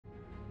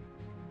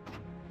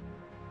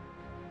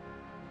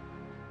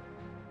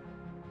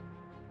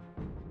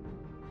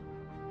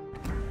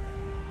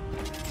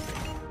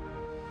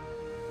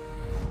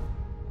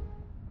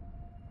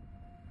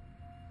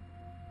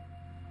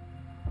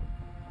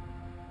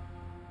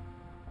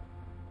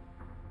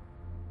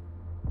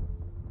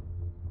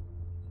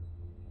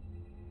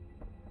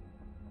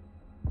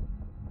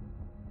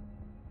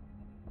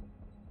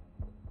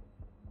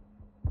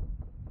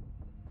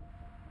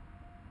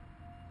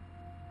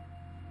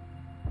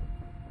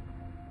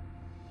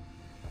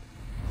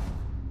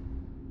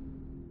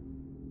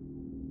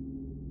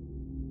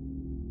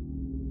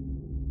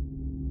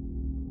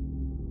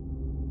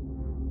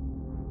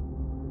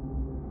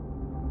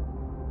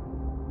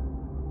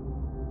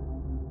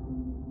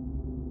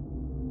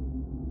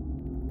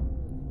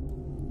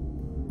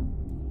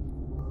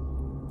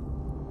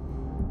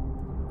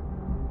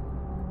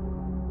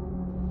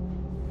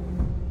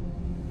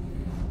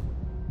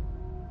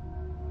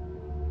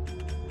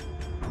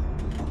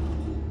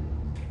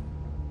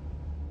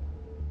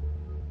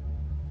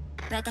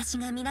私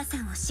が皆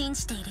さんを信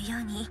じているよ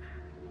うに、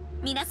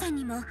皆さん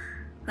にも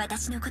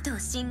私のことを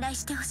信頼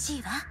してほし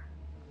いわ。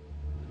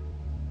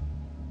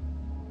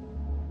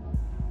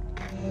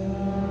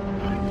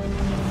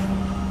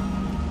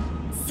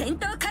戦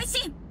闘開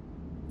始。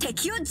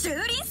敵を蹂躙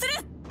す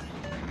る。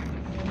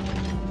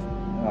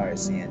 Alright,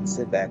 Sian,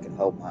 sit back and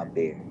hold my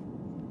beer.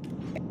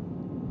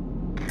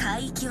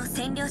 海域を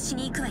占領し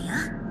に行くわよ。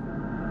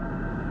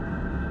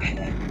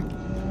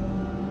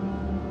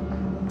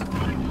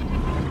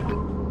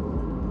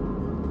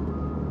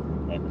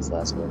Famous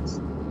last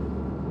words.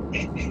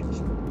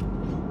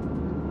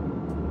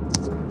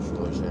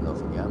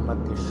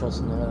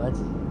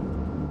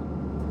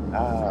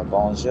 Ah,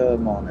 bonjour,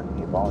 mon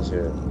ami,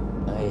 bonjour.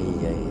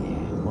 Aïe, aïe,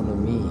 mon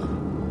ami.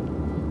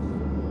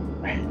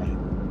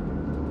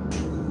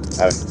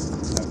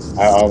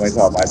 I only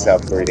call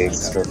myself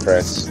greetings for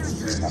fresh.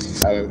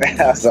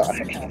 I'm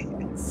sorry.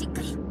 しっ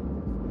かり。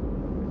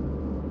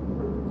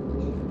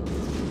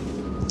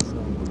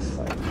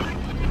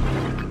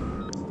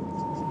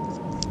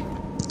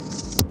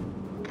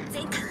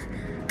前艦、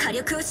火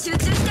力を集中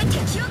して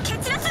敵を蹴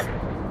散らす。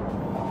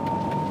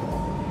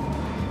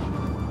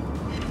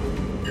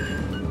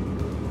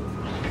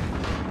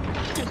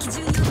敵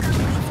巡洋艦を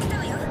見つけた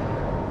わよ。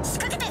仕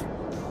掛けて。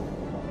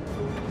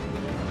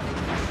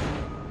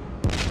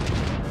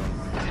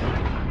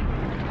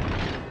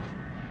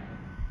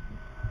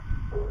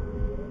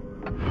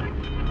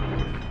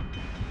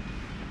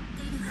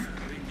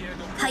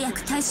早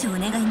く対処をお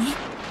願いね。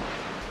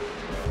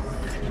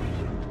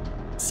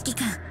指揮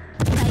官、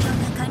対応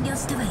が完了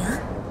したわよ。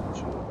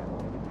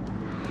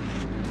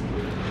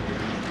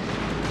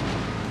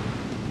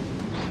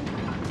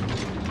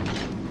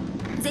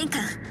前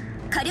艦、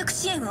火力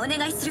支援をお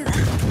願いするわ。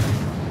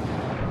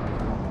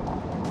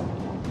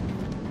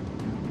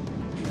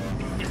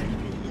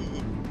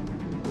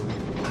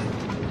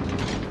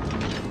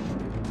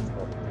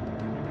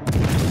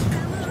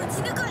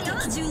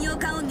敵巡洋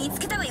艦を見つ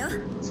けたわよ。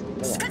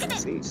仕掛けて。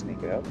 See,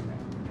 sneak it up.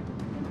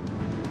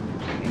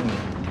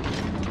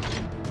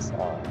 So,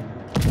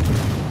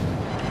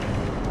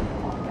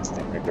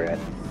 instant regret.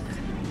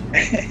 A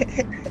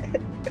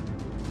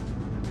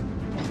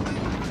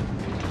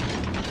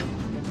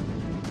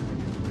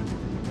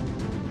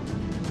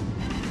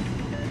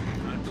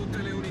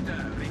tutte le unità,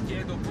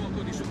 richiedo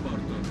fuoco di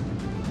supporto.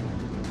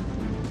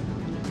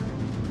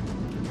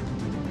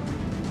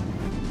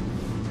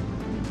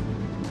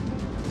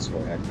 That's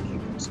where I can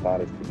keep them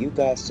spotted for you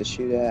guys to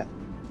shoot at.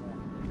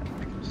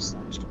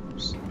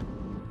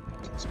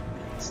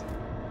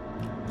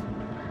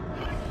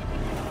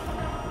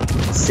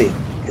 Save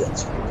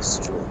guns for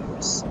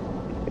destroyers.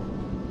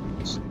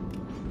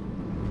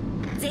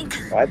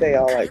 Why'd they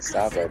all like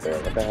stop right there?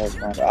 What the hell's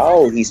going on?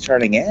 Oh, he's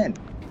turning in.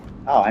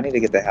 Oh, I need to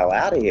get the hell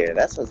out of here.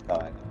 That's what's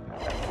going on.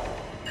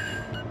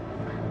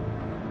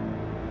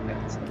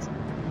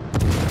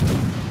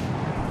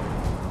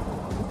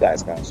 You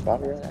guys got a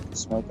spot right? I can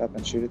smoke up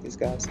and shoot at these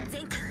guys. Let's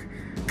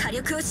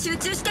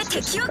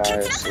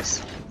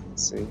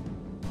see.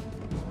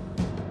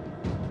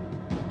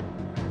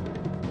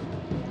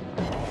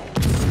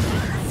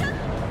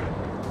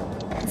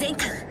 前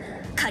艦、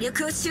火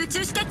力を集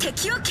中して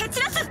敵を蹴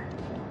散らす。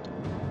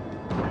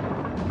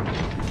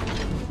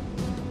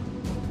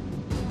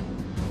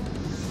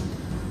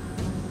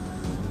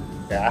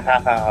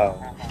Wow.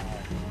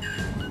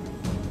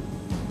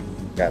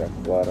 Got a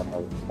flood on the.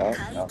 Oh,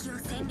 no.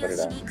 Put it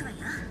out.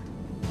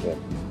 Good.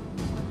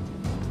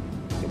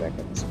 Get back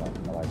in the smoke.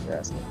 I like your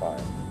ass in the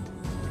fire.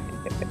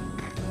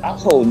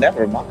 Oh,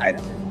 never mind.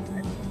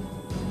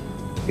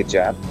 Good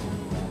job.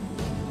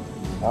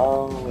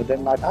 Oh, it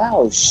didn't like.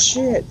 Oh,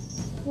 shit.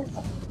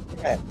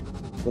 That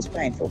was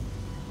painful.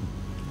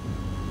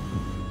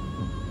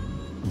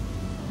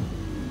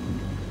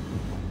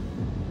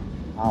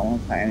 I don't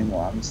want to play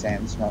anymore. I'm staying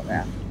in the smoke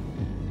now.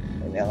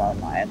 Leave me alone,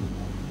 man.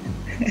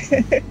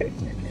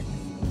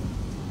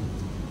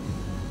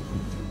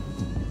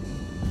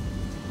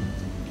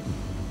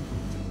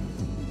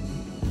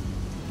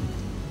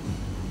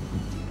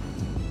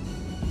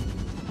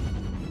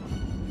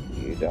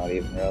 You don't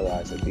even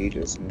realize that you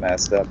just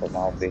messed up a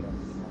multi.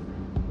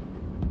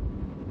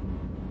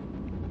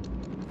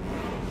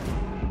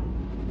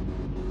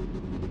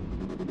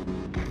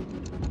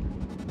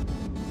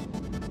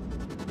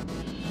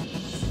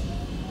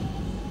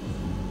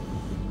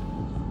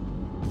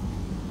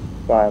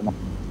 Bye.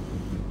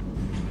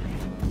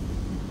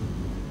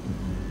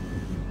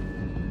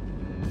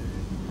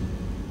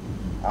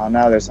 Oh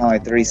no, there's only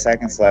 3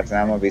 seconds left and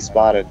I'm gonna be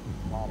spotted.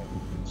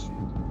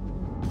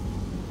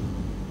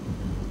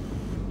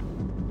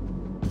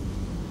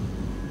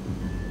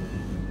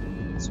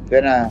 It's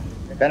been a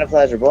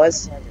pleasure,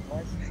 boys.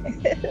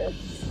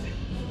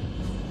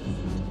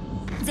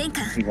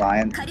 You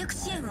lying?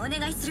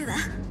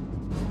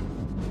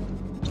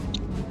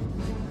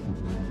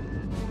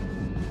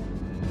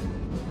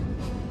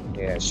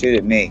 Yeah, shoot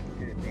at me.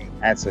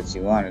 That's what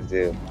you want to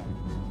do.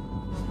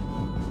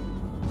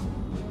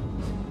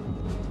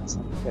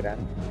 Something good out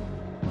of it.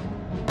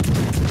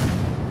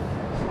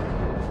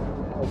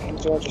 Okay.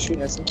 Georgia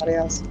shooting at somebody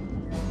else?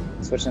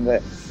 Switching to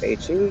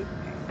HE.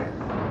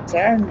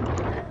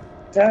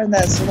 Turn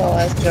that slow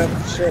ass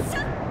German shit.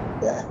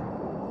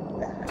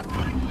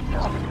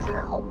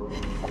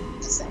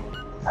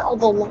 Oh,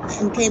 the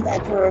lion came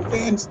back for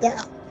revenge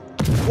now.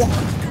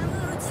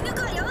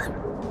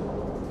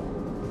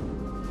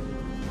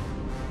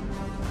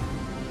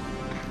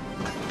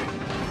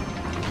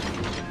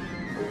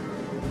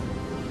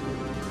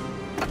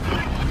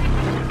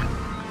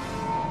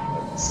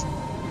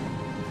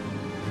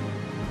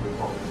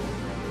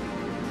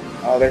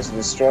 Oh, there's a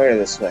destroyer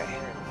this way.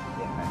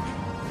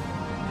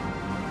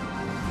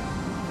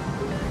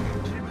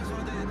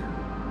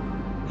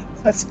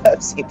 What's up,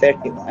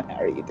 C31?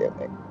 How are you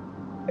doing?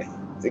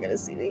 Is he gonna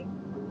see me?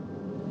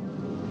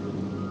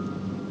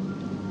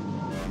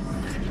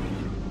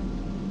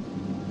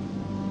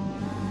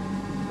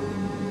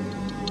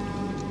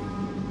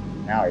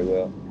 Now he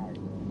will.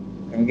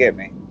 Come get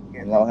me.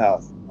 I'm low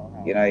health.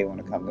 You know you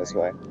want to come this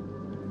way.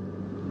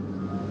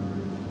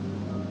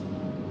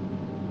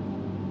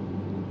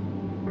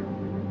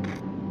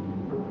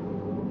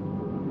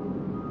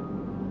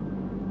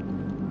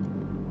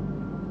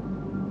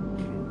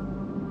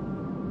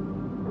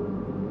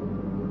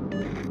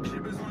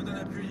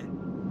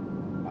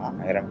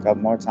 I hit him a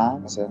couple more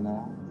times and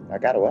I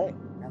got away.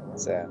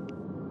 It's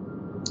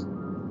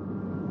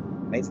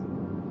amazing.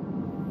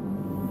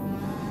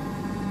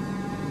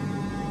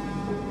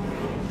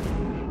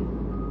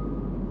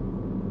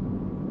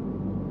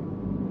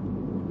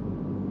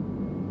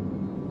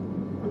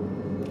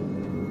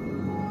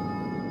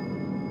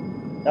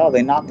 Oh,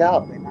 they knocked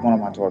out one of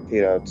my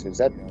torpedo tubes.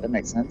 That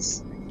makes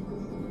sense.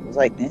 I was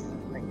like, man,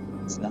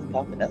 it's not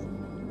popping up.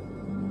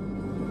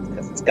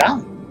 Because it's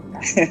gone.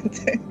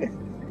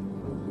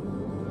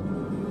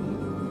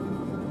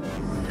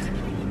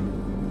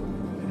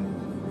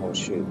 Oh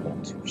shoot,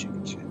 1-2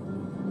 chicken shit.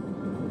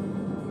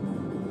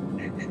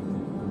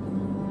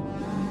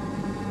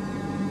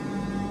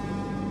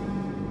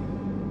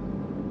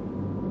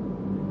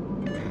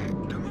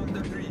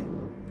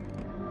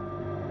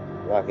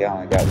 Lucky I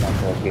only got one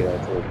torpedo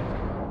too.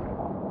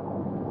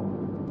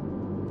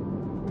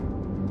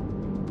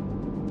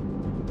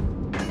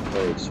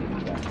 Hey, shoot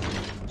your guns.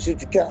 Shoot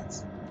your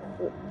guns.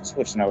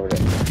 Switching over to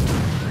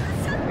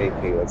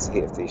AP. Let's see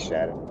if they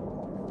shatter.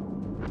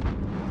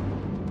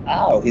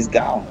 Oh, he's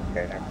gone.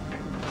 Okay, never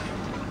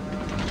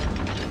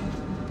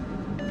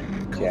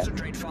mind.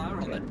 Concentrate fire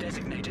on the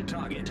designated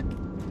target.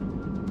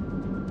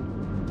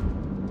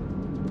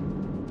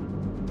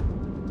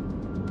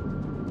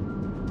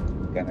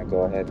 Gonna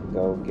go ahead and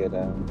go get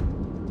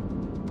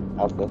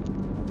Alpha.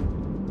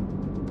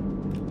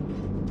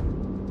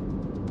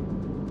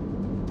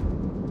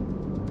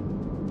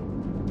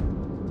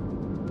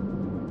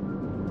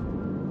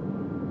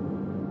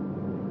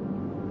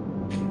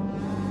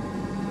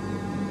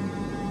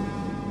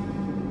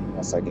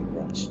 Unless I get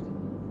rushed.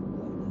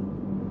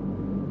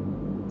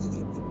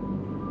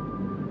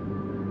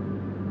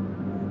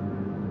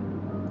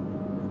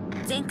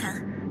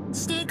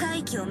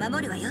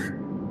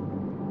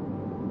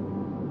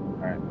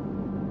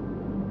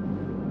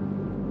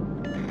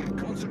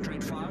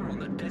 Concentrate fire on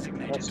the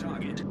designated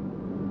target.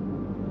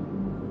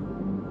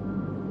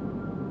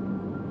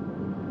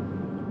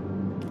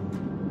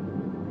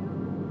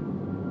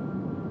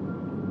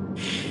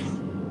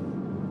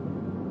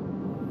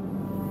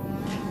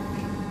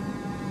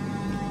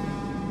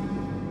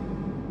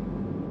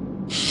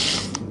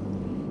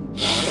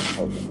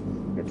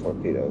 Your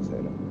torpedoes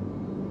hit him.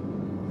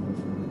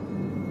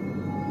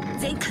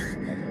 全艦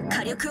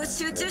火力を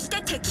集中し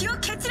て敵を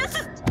蹴散らす。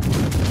いく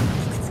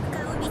つ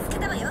かを見つけ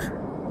たわよ。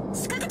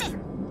仕掛けて。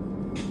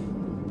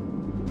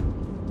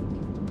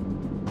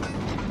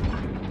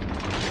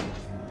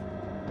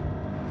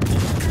敵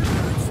艦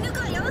を撃ち抜く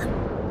わよ。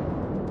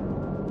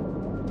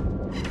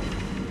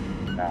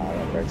No,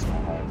 that breaks my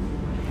heart.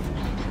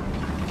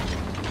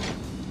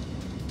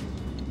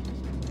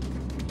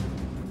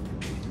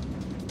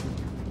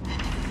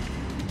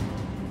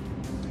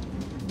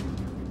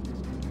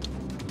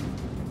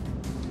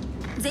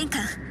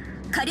 Zenkan,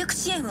 火力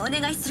支援をお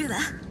願いするわ。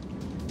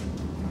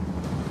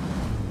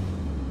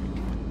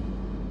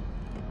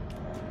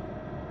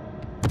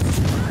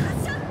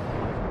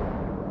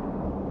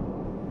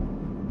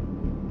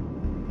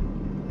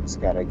Just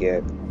gotta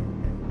get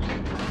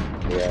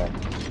the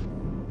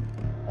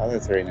other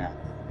three now.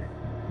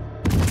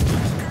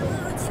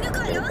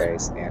 Kill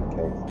base and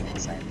kill at the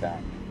same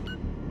time.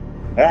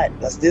 Alright,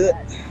 let's do it.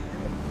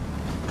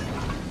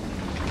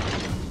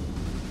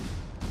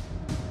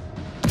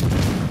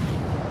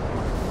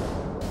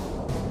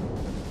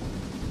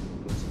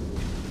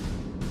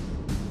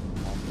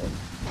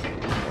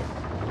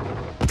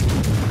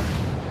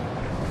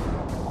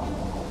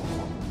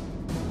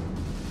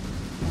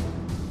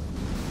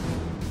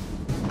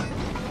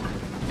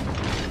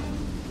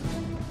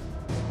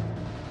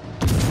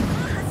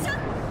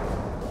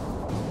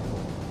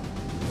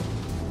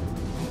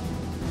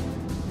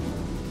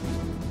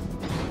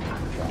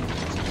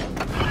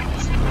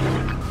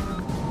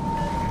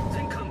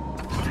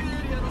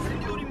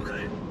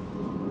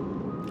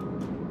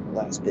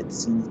 last bit to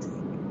see anything.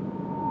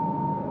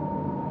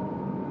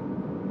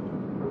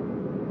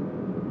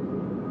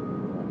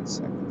 20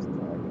 seconds.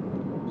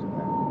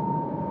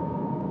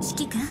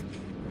 指揮官、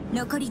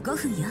残り5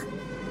分よ。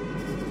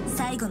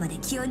最後まで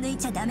気を抜い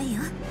ちゃダメ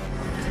よ。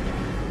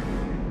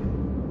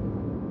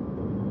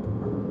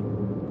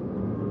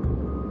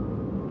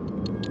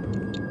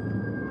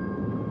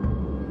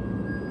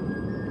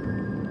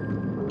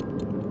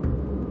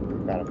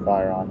Got a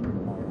fire on.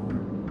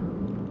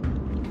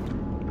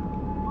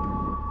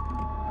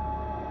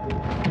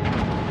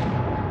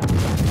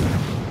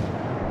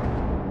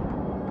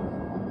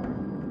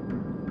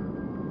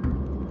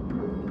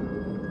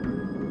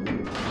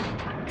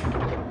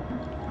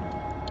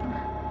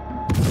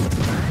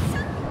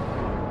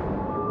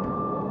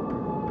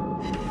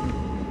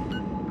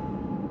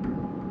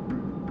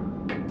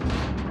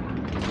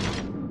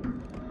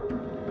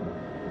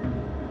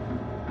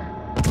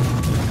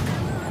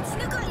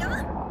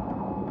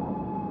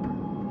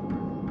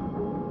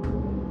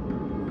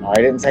 Oh,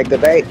 he didn't take the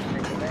bait.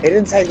 He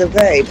didn't take the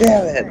bait.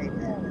 Damn it.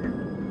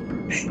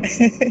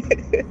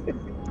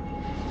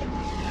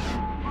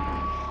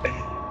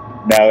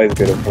 Now he's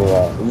gonna pull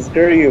out.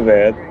 Screw you,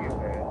 man.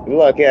 You're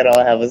lucky I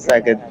don't have a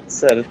second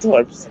set of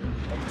torps.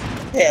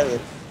 Damn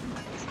it.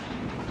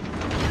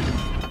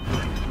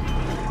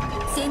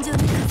 戦場に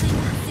火災が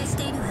発生し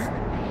ているわ。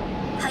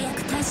早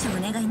く対処を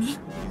お願いね。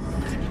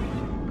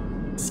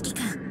指揮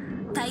官、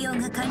対応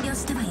が完了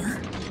したわよ。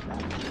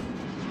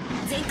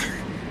前官、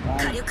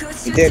火力を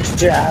You did your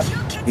job.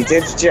 You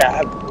did your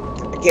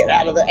job. Get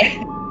out of there.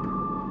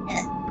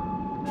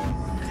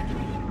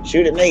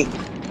 Shoot at me.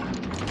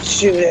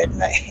 Shoot at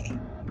me.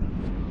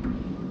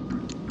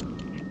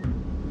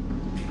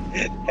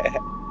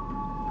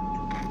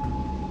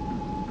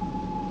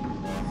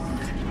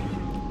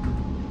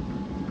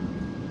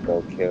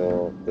 Go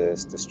kill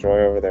this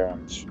destroyer over there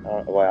on.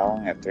 Well, I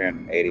only have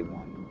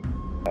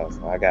 381. Oh,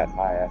 so I got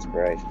high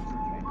aspirations.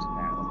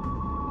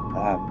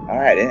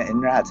 Alright,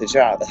 en route to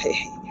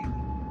Charlie.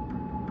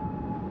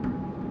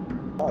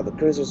 Oh, the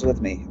cruiser's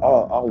with me.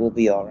 Oh, we'll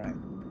be alright.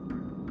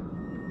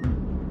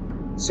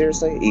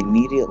 Seriously,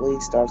 immediately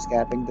starts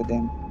capping the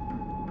dim.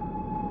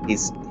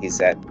 He's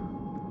at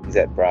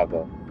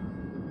Bravo.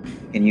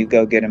 Can you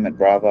go get him at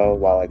Bravo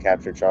while I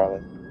capture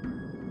Charlie?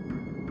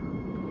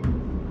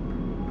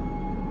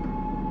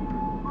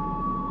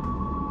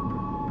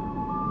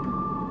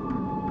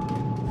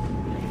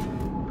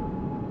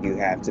 You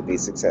have to be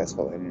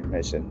successful in your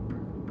mission.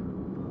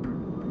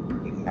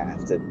 You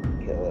have to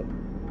kill him.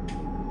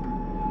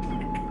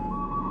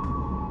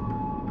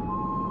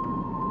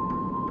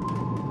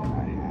 And I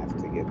have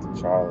to get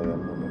to Charlie a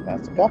little bit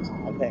faster.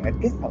 Come on, dang it,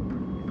 get out.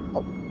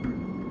 Oh.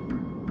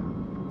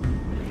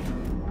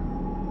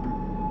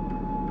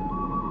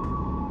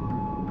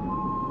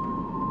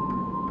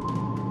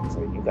 So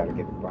you gotta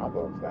get to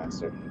Bravo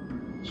faster.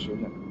 Shoot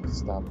him.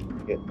 Stop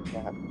getting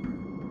capped.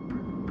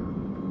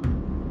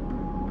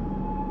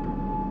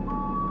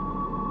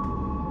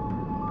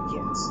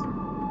 Yes.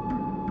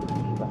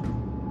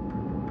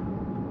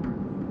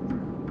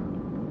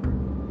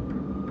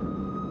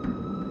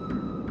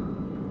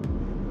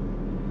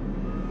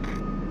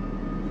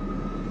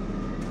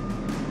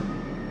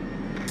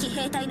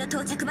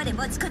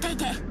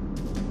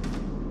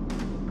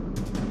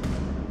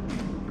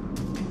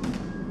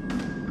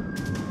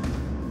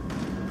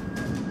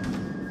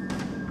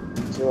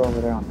 Two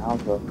over there on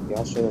Alpha.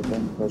 Y'all should have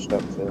been pushed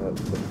up to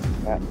the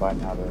cat by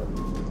now to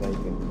take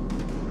it.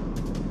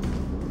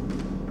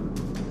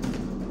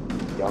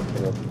 Y'all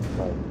could have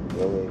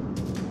really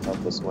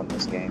helped us win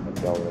this game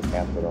if y'all would have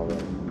capped it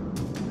already.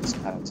 It's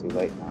kind of too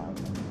late now.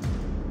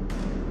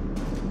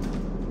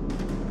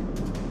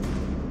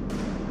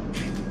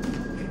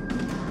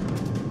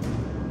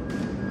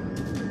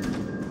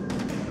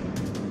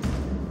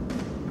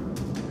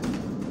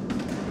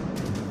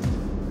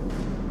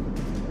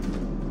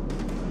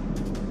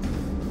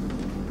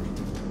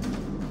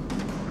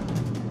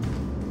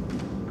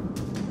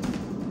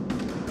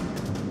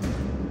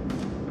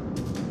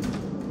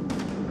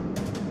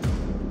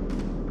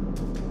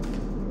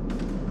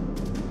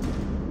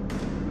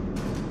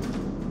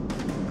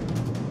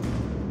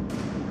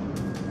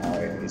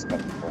 He's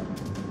coming for me.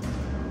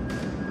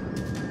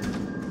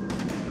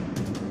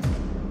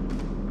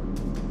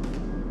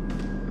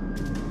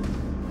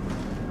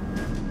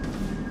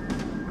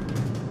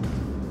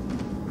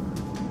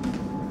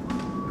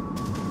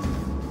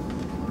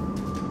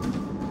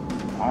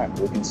 Alright,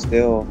 we can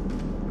still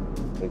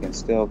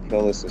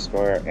kill this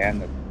destroyer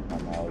and the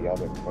y'all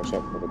better push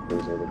up for the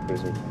cruiser. The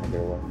cruiser's gonna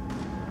get away.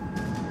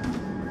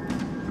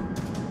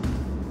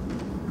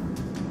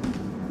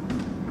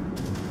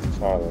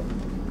 Charlie.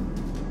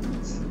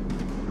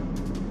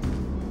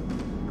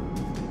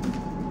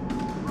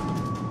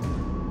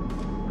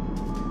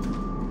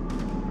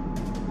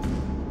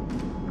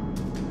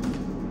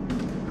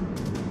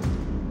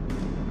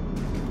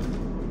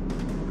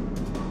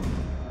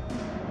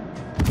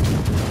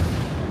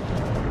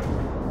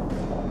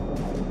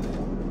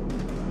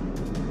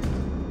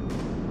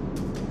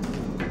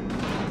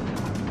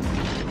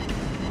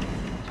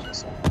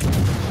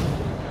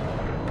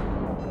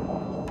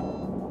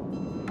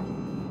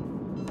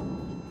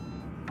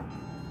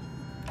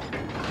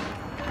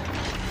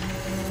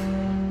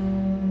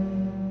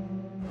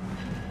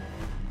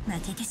 負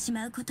けてし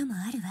まうことも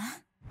あるわ。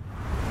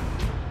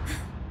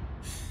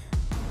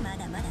ま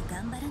だまだ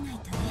頑張らない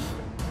と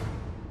ね。